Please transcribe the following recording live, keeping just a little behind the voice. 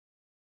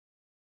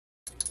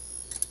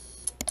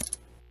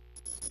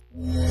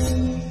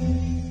Welcome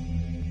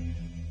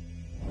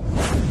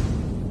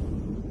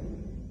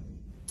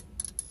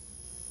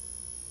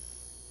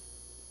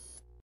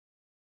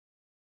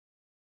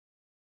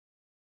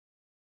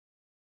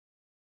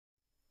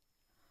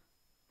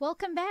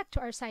back to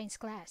our science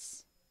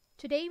class.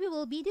 Today we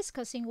will be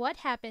discussing what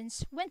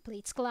happens when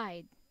plates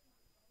collide.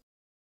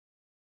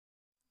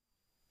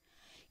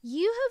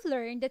 You have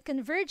learned that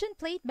convergent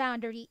plate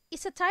boundary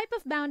is a type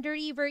of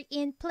boundary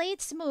wherein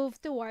plates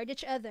move toward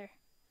each other.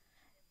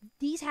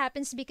 This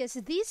happens because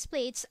these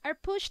plates are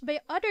pushed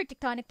by other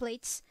tectonic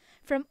plates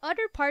from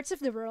other parts of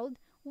the world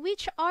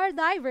which are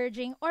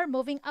diverging or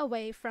moving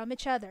away from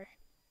each other.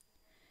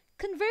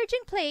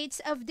 Converging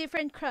plates of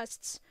different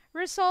crusts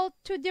result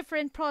to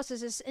different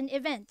processes and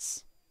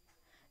events.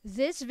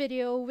 This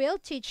video will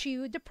teach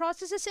you the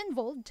processes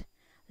involved,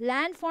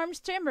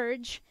 landforms to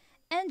emerge,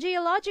 and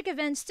geologic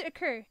events to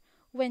occur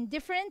when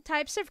different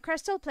types of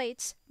crustal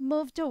plates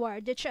move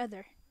toward each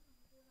other.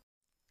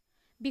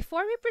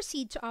 Before we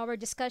proceed to our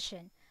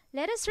discussion,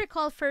 let us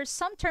recall first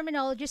some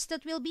terminologies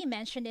that will be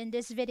mentioned in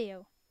this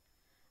video.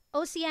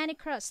 Oceanic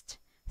crust,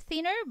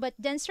 thinner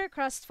but denser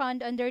crust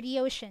found under the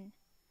ocean.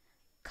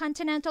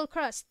 Continental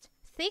crust,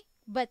 thick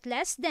but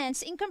less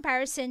dense in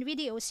comparison with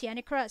the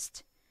oceanic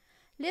crust.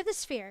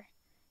 Lithosphere,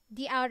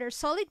 the outer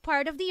solid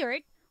part of the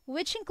Earth,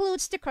 which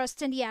includes the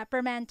crust and the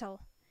upper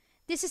mantle.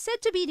 This is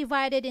said to be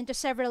divided into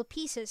several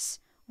pieces,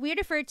 we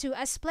refer to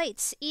as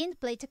plates in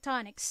plate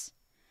tectonics.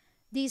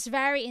 These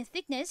vary in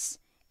thickness,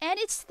 and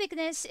its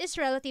thickness is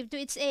relative to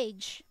its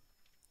age.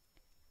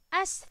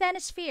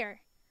 Asthenosphere,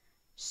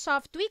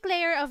 soft weak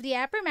layer of the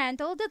upper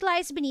mantle that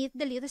lies beneath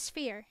the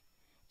lithosphere.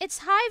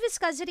 Its high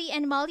viscosity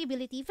and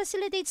malleability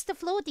facilitates the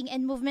floating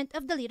and movement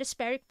of the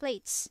lithospheric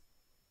plates.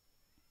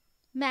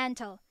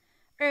 Mantle,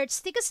 Earth's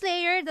thickest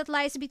layer that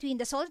lies between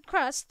the solid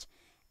crust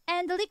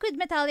and the liquid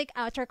metallic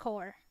outer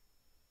core.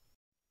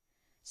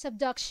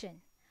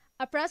 Subduction,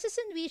 a process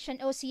in which an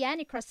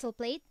oceanic crustal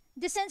plate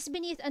descends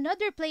beneath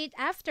another plate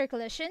after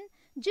collision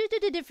due to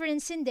the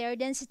difference in their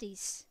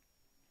densities.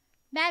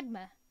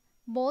 Magma,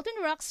 molten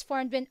rocks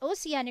formed when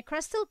oceanic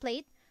crustal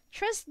plate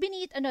thrusts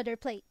beneath another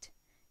plate.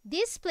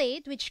 This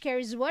plate, which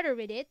carries water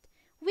with it,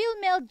 will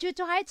melt due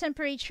to high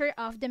temperature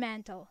of the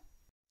mantle.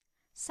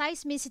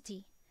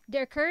 Seismicity,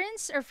 the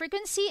occurrence or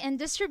frequency and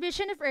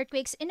distribution of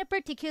earthquakes in a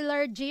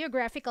particular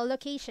geographical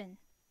location.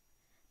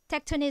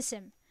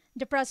 Tectonism,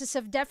 the process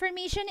of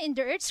deformation in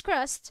the Earth's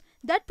crust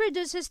that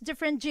produces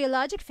different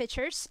geologic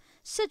features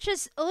such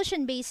as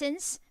ocean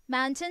basins,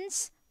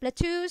 mountains,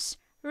 plateaus,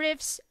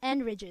 rifts,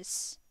 and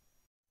ridges.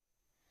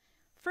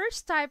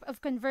 First type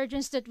of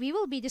convergence that we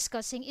will be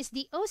discussing is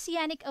the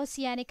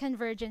oceanic-oceanic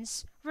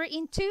convergence,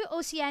 wherein two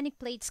oceanic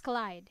plates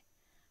collide.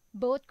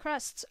 Both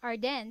crusts are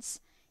dense,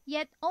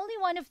 yet only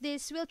one of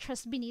these will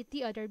thrust beneath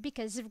the other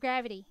because of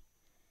gravity.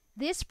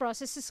 This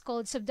process is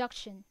called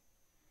subduction.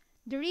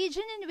 The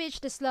region in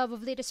which the slab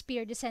of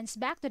lithosphere descends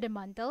back to the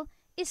mantle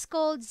is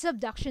called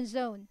subduction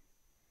zone.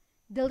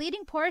 The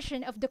leading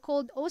portion of the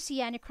cold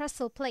oceanic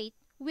crustal plate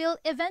will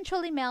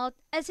eventually melt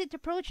as it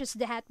approaches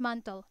the hot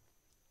mantle.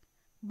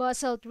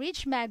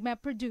 Basalt-rich magma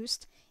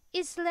produced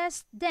is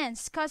less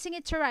dense, causing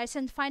it to rise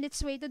and find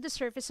its way to the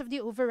surface of the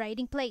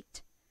overriding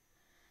plate.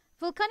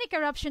 Volcanic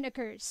eruption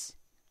occurs.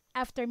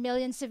 After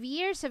millions of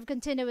years of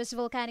continuous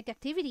volcanic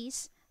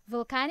activities,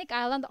 volcanic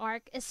island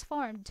arc is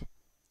formed.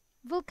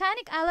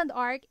 Volcanic island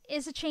arc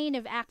is a chain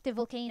of active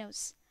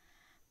volcanoes.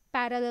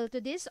 Parallel to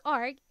this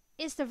arc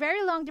is the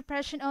very long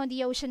depression on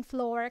the ocean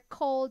floor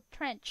called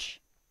trench.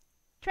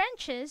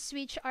 Trenches,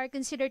 which are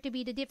considered to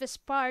be the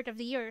deepest part of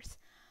the Earth,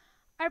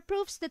 are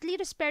proofs that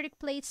lithospheric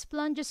plates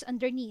plunges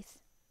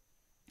underneath.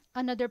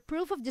 Another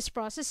proof of this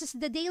process is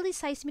the daily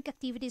seismic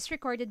activities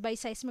recorded by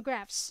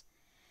seismographs.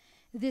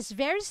 This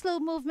very slow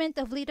movement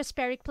of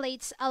lithospheric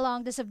plates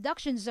along the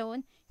subduction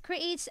zone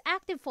creates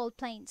active fault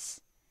plains.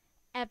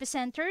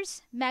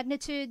 Epicenters,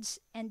 magnitudes,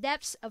 and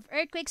depths of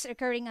earthquakes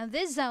occurring on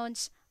these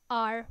zones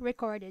are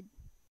recorded.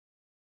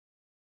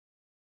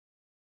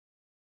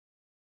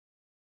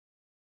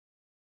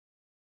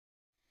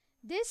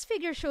 This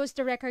figure shows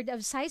the record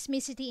of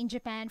seismicity in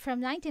Japan from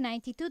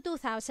 1990 to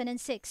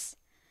 2006.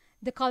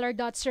 The colored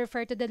dots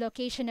refer to the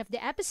location of the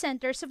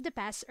epicenters of the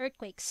past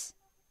earthquakes.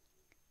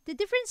 The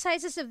different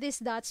sizes of these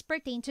dots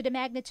pertain to the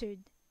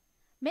magnitude.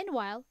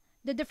 Meanwhile,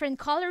 the different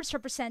colors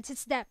represent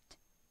its depth.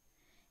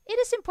 It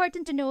is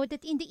important to note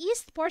that in the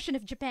east portion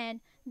of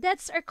Japan,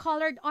 dots are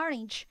colored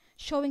orange,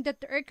 showing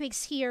that the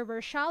earthquakes here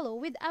were shallow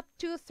with up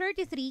to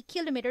 33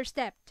 kilometers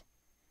depth.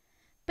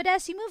 But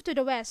as you move to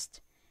the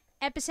west,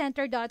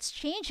 epicenter dots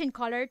change in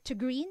color to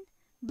green,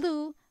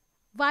 blue,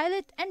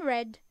 violet, and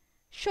red,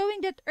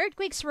 showing that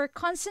earthquakes were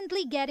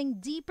constantly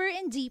getting deeper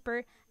and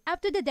deeper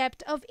up to the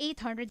depth of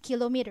 800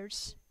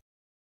 kilometers.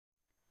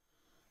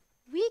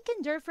 We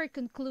can therefore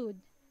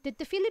conclude that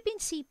the Philippine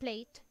Sea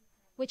Plate,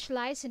 which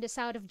lies in the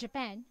south of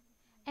Japan,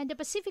 and the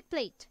Pacific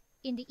Plate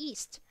in the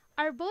east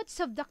are both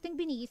subducting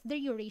beneath the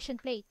Eurasian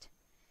Plate.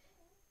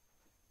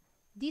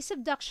 This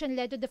subduction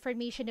led to the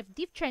formation of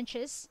deep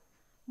trenches,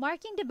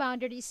 marking the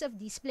boundaries of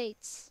these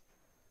plates.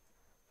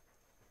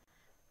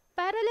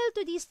 Parallel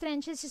to these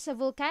trenches is a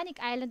volcanic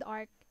island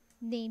arc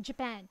named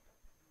Japan.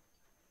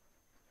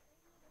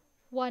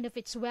 One of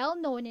its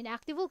well-known and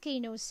active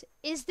volcanoes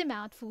is the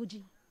Mount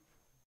Fuji.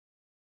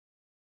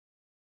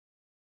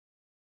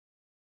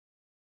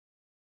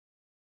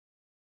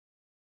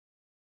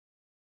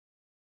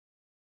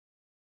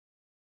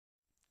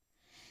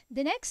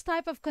 The next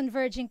type of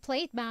converging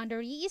plate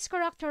boundary is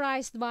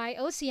characterized by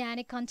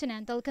oceanic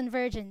continental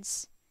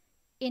convergence.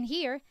 In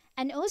here,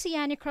 an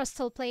oceanic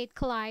crustal plate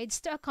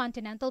collides to a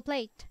continental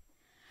plate.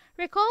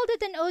 Recall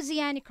that an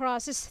oceanic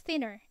crust is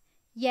thinner,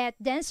 yet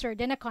denser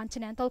than a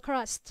continental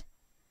crust.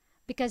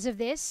 Because of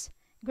this,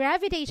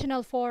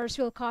 gravitational force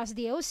will cause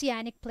the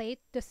oceanic plate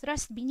to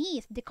thrust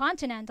beneath the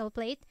continental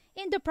plate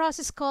in the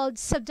process called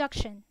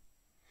subduction.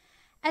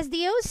 As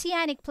the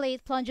oceanic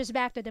plate plunges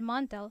back to the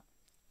mantle,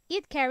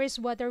 it carries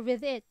water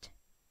with it.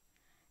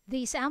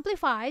 This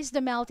amplifies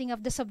the melting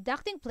of the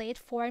subducting plate,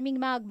 forming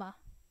magma.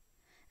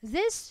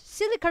 These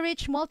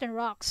silica-rich molten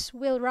rocks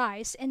will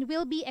rise and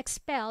will be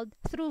expelled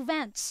through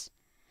vents.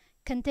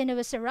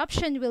 Continuous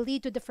eruption will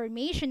lead to the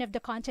formation of the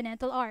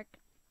continental arc.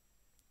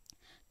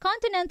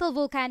 Continental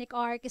volcanic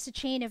arc is a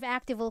chain of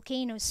active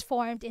volcanoes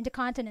formed in the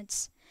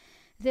continents.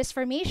 This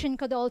formation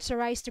could also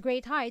rise to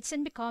great heights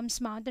and becomes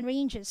mountain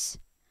ranges.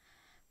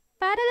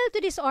 Parallel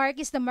to this arc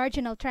is the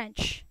marginal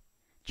trench.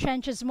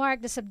 Trenches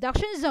mark the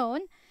subduction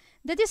zone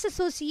that is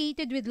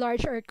associated with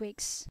large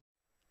earthquakes.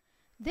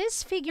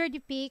 This figure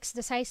depicts the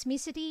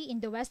seismicity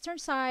in the western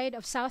side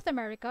of South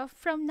America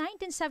from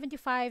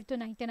 1975 to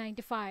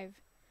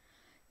 1995.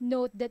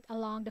 Note that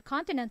along the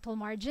continental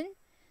margin,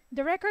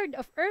 the record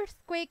of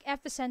earthquake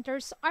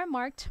epicenters are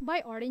marked by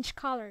orange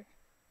color.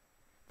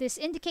 This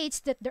indicates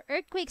that the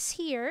earthquakes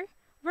here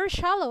were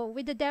shallow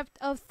with a depth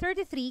of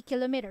 33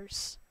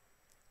 kilometers.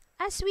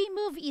 As we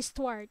move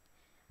eastward,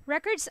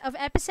 records of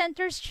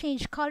epicenters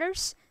change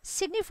colors,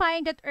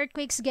 signifying that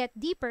earthquakes get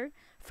deeper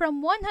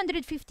from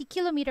 150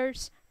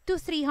 kilometers to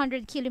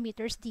 300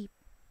 kilometers deep.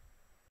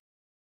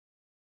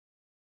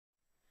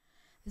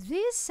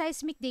 These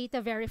seismic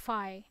data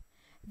verify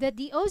that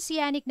the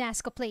oceanic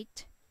Nazca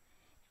Plate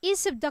is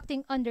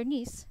subducting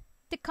underneath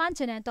the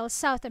continental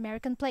South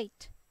American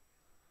plate,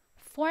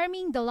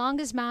 forming the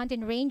longest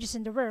mountain ranges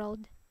in the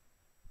world,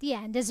 the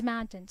Andes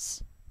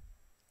Mountains.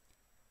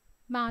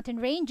 Mountain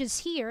ranges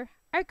here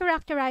are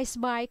characterized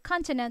by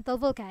continental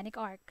volcanic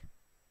arc.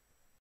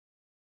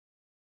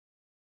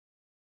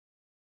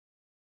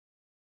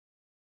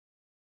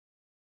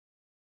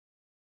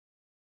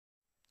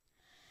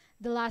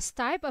 The last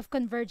type of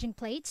converging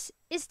plates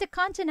is the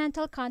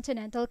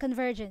continental-continental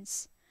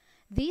convergence.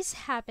 This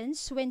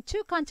happens when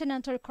two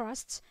continental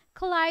crusts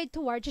collide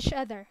towards each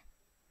other.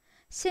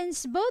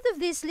 Since both of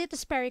these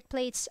lithospheric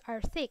plates are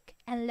thick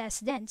and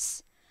less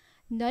dense,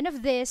 none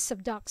of this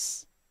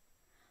subducts.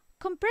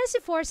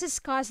 Compressive forces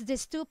cause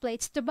these two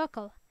plates to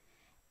buckle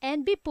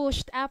and be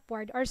pushed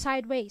upward or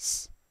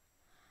sideways.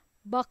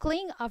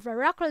 Buckling of a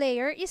rock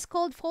layer is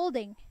called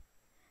folding.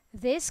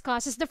 This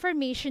causes the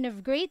formation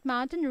of great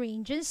mountain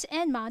ranges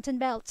and mountain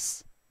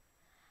belts.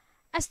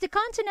 As the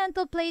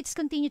continental plates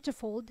continue to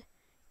fold,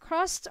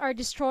 crusts are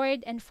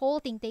destroyed and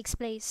faulting takes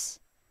place.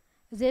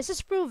 This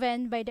is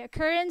proven by the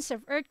occurrence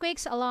of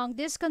earthquakes along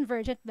this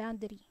convergent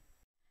boundary.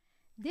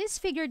 This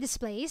figure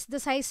displays the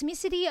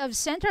seismicity of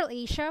Central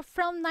Asia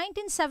from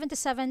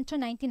 1977 to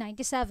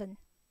 1997.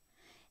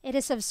 It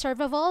is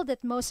observable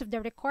that most of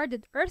the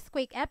recorded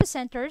earthquake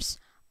epicenters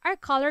are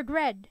colored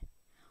red,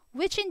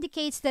 which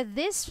indicates that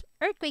these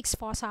earthquakes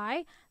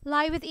foci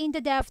lie within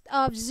the depth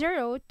of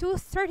 0 to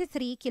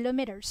 33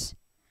 kilometers.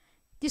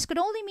 This could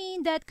only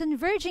mean that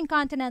converging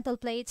continental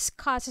plates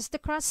causes the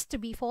crust to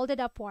be folded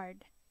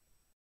upward.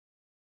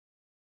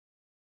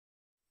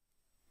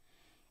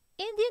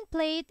 Indian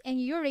Plate and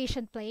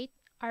Eurasian Plate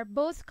are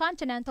both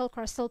continental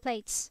crustal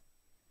plates.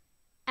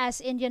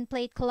 As Indian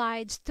Plate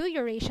collides to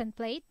Eurasian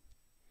Plate,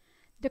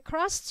 the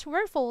crusts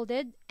were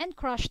folded and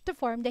crushed to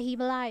form the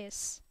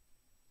Himalayas.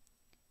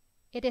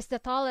 It is the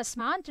tallest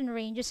mountain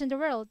ranges in the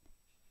world,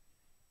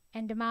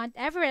 and the Mount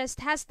Everest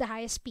has the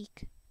highest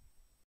peak.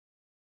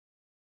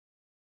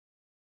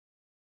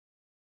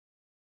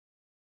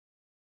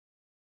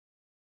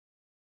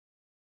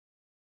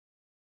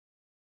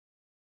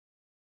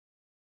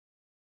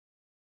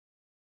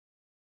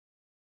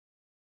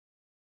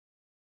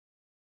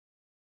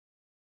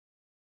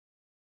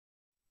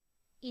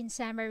 In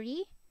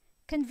summary,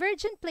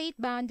 convergent plate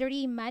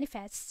boundary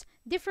manifests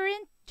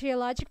different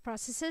geologic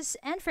processes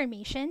and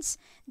formations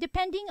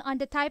depending on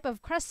the type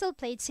of crustal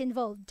plates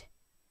involved.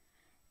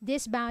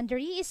 This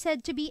boundary is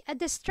said to be a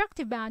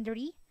destructive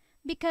boundary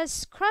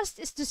because crust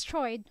is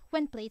destroyed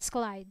when plates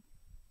collide.